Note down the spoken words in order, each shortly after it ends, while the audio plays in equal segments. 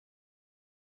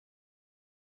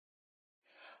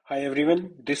Hi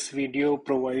everyone, this video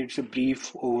provides a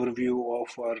brief overview of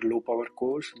our low power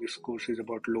course. This course is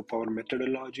about low power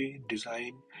methodology,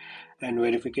 design and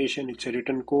verification. It's a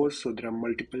written course, so there are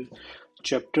multiple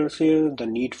chapters here. The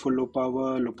need for low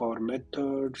power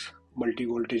methods,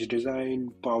 multi-voltage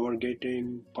design, power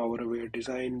gating, power aware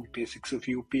design, basics of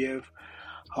UPF,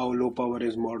 how low power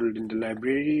is modeled in the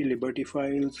library, Liberty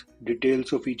files,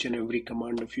 details of each and every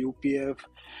command of UPF,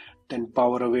 then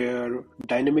power aware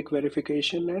dynamic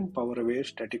verification and power aware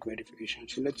static verification.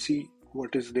 So let's see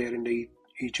what is there in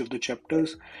each of the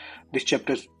chapters. This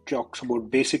chapter talks about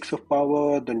basics of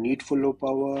power, the need for low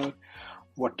power,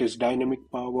 what is dynamic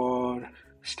power,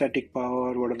 static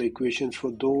power, what are the equations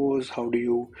for those, how do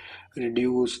you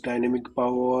reduce dynamic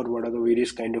power, what are the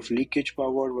various kind of leakage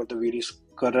power, what are the various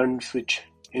currents which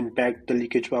impact the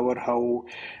leakage power, how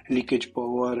leakage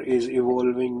power is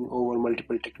evolving over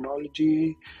multiple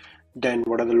technology. Then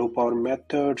what are the low power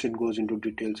methods? It goes into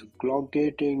details of clock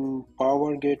gating,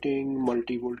 power gating,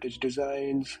 multi-voltage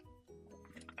designs.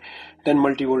 Then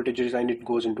multi-voltage design, it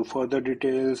goes into further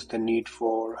details, the need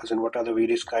for, as in what are the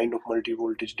various kind of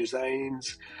multi-voltage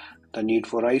designs, the need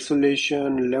for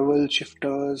isolation, level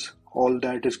shifters, all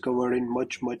that is covered in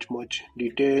much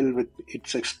detail. With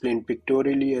it's explained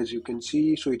pictorially, as you can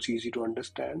see, so it's easy to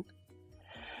understand.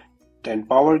 Then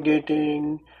power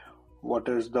gating, what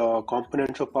is the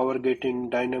components of power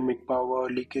gating, dynamic power,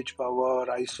 leakage power,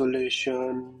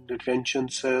 isolation, the retention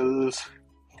cells,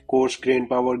 coarse grain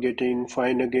power gating,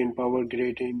 finer grain power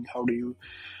gating, how do you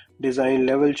design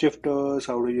level shifters,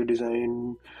 how do you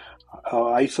design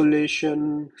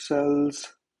isolation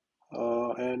cells,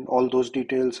 and all those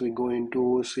details we go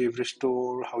into. Save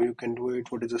restore, how you can do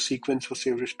it, what is the sequence for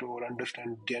save restore,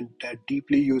 understand that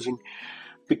deeply using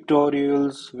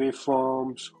pictorials,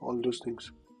 waveforms, all those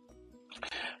things.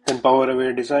 Then power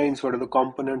aware designs, what are the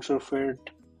components of it,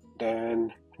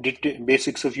 then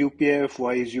basics of UPF,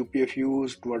 why is UPF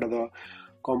used, what are the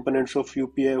components of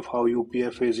UPF, how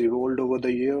UPF has evolved over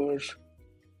the years.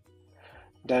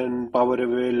 Then power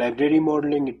aware library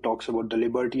modeling, it talks about the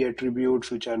liberty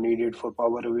attributes which are needed for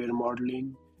power aware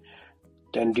modeling.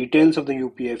 Then details of the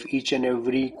UPF, each and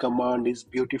every command is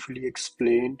beautifully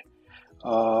explained.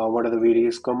 What are the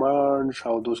various commands,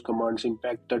 how those commands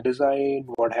impact the design,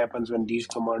 what happens when these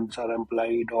commands are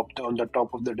applied on the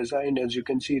top of the design. As you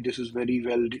can see, this is very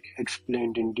well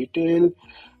explained in detail.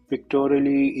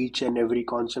 Pictorially, each and every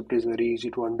concept is very easy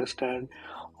to understand.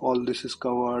 All this is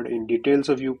covered in details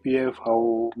of UPF,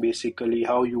 how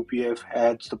UPF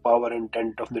adds the power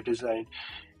intent of the design.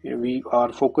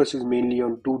 Our focus is mainly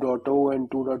on 2.0 and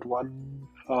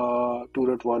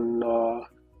 2.1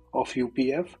 of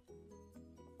UPF.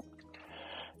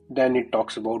 Then it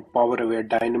talks about power aware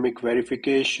dynamic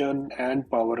verification and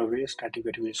power aware static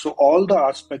verification. So all the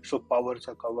aspects of powers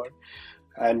are covered,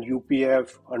 and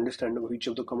UPF understanding of each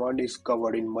of the command is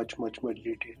covered in much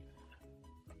detail.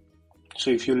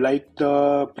 So if you like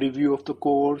the preview of the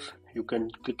course, you can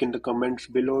click in the comments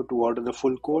below to order the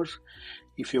full course.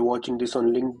 If you're watching this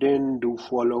on LinkedIn, do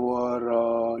follow our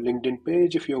LinkedIn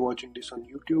page. If you're watching this on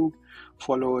YouTube,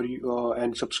 follow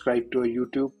and subscribe to our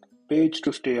YouTube page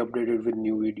to stay updated with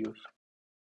new videos.